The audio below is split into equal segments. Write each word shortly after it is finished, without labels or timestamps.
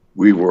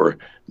We were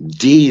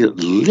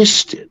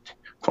delisted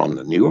from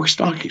the New York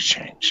Stock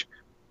Exchange,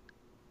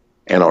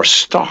 and our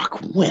stock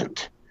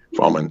went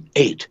from an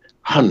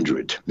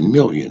 $800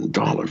 million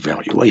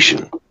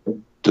valuation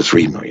to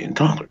 $3 million,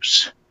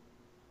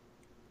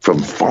 from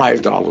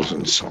 $5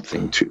 and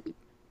something to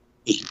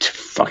 8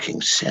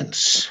 fucking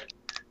cents.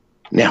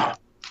 Now,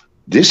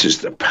 this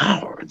is the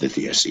power that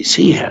the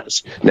SEC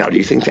has. Now, do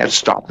you think that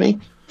stopped me?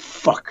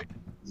 Fuck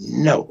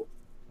no.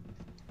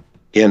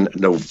 In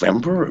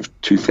November of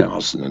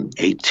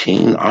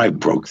 2018, I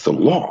broke the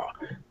law,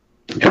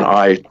 and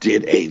I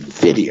did a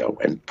video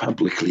and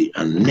publicly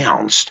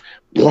announced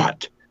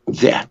what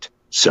that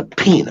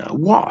subpoena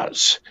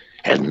was.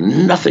 Had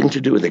nothing to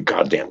do with the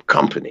goddamn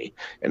company,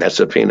 and that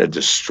subpoena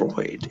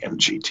destroyed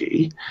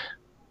MGT.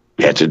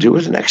 Had to do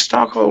with an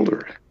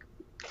ex-stockholder.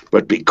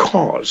 But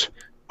because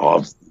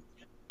of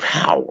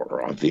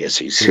power of the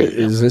SEC.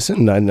 Is this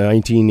in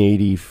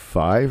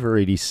 1985 or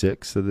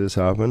 86 that this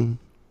happened?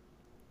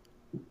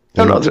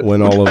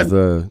 When all of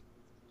the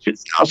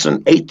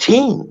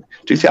 2018,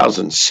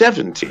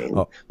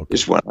 2017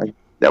 is when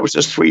that was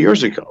just 3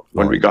 years ago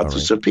when we got the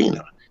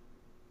subpoena.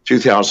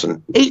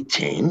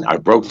 2018, I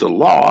broke the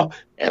law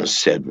and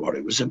said what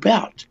it was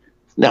about.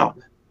 Now,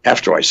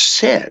 after I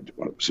said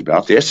what it was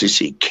about, the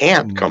SEC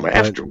can't come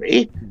after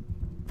me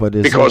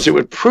because it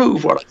would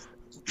prove what I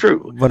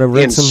true. But I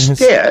read some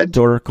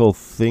historical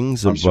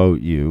things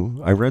about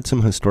you.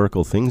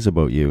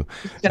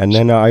 And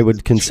then I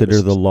would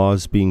consider the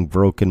laws being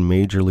broken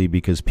majorly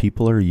because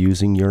people are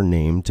using your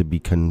name to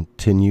be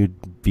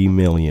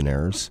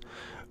millionaires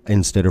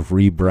instead of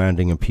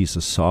rebranding a piece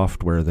of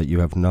software that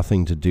you have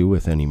nothing to do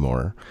with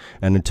anymore.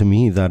 And to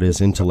me, that is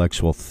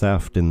intellectual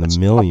theft in the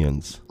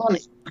millions.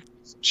 Money.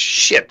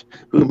 Shit.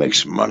 Who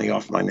makes money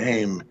off my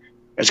name?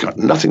 It's got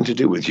nothing to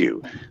do with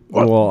you.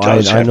 Well,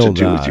 I know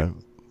that.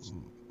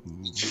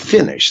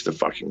 Finish the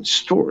fucking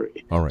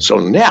story. All right. So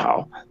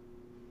now,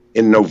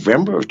 in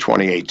November of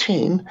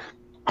 2018,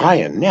 I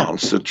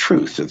announced the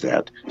truth of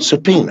that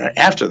subpoena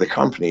after the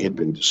company had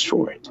been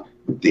destroyed.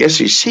 The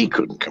SEC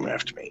couldn't come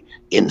after me.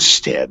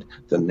 Instead,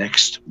 the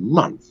next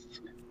month,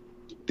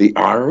 the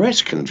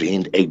IRS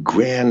convened a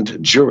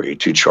grand jury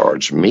to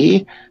charge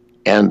me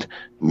and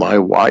my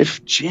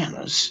wife,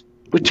 Janice,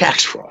 with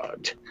tax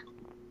fraud.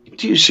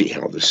 Do you see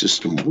how the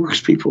system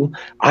works, people?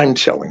 I'm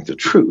telling the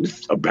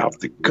truth about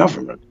the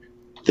government.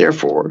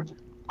 Therefore,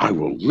 I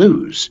will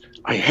lose.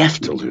 I have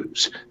to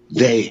lose.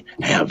 They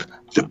have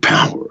the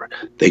power.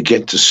 They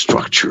get to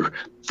structure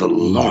the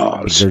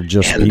laws. They're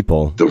just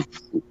people.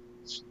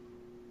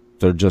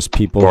 They're just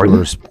people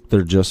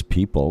they're just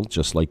people,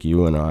 just like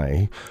you and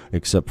I,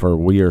 except for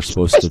we are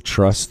supposed to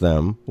trust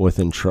them with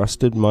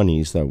entrusted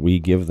monies that we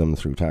give them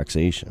through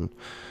taxation.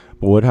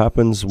 But what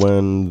happens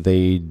when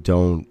they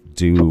don't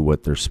do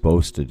what they're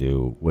supposed to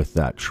do with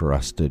that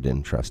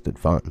entrusted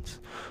funds?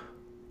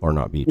 Or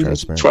not be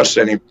transparent? Trust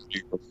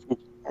anybody.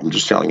 I'm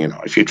just telling you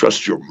now, if you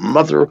trust your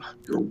mother,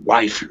 your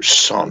wife, your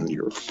son,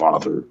 your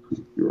father,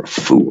 you're a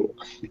fool.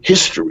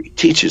 History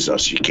teaches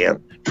us you can't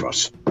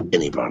trust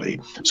anybody.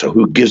 So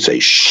who gives a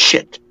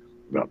shit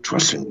about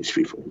trusting these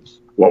people?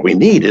 What we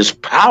need is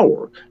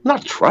power,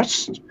 not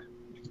trust.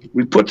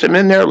 We put them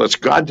in there, let's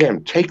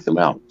goddamn take them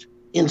out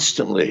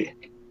instantly.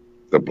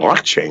 The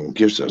blockchain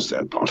gives us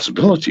that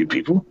possibility,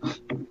 people.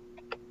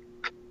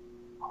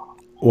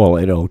 Well,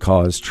 it'll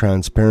cause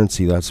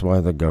transparency. That's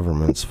why the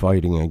government's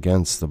fighting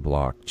against the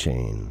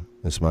blockchain,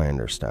 is my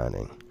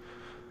understanding.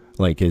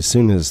 Like, as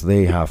soon as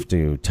they have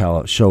to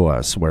show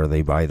us where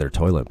they buy their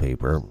toilet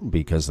paper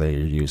because they're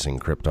using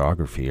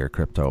cryptography or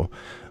crypto,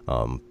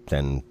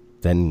 then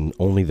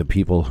only the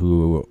people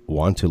who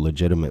want to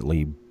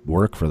legitimately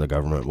work for the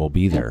government will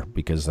be there,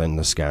 because then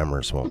the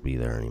scammers won't be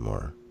there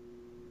anymore.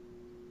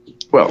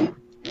 Well,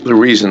 the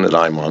reason that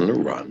I'm on the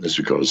run is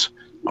because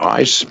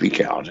I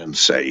speak out and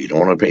say, you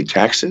don't want to pay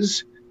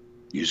taxes?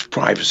 Use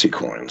privacy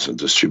coins and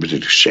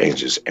distributed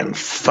exchanges and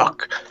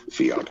fuck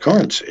fiat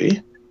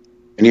currency,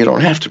 and you don't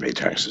have to pay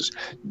taxes.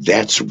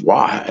 That's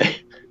why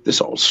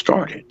this all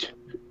started.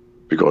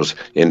 Because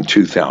in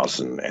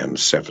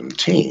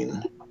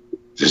 2017,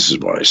 this is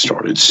what I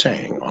started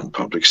saying on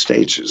public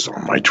stages,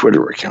 on my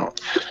Twitter account,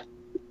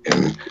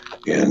 in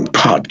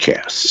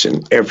podcasts,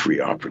 in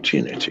every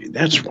opportunity.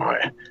 That's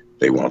why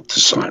they want to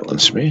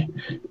silence me.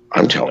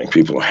 I'm telling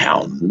people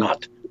how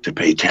not to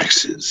pay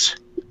taxes.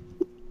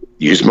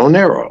 Use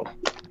Monero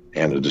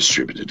and a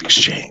distributed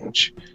exchange.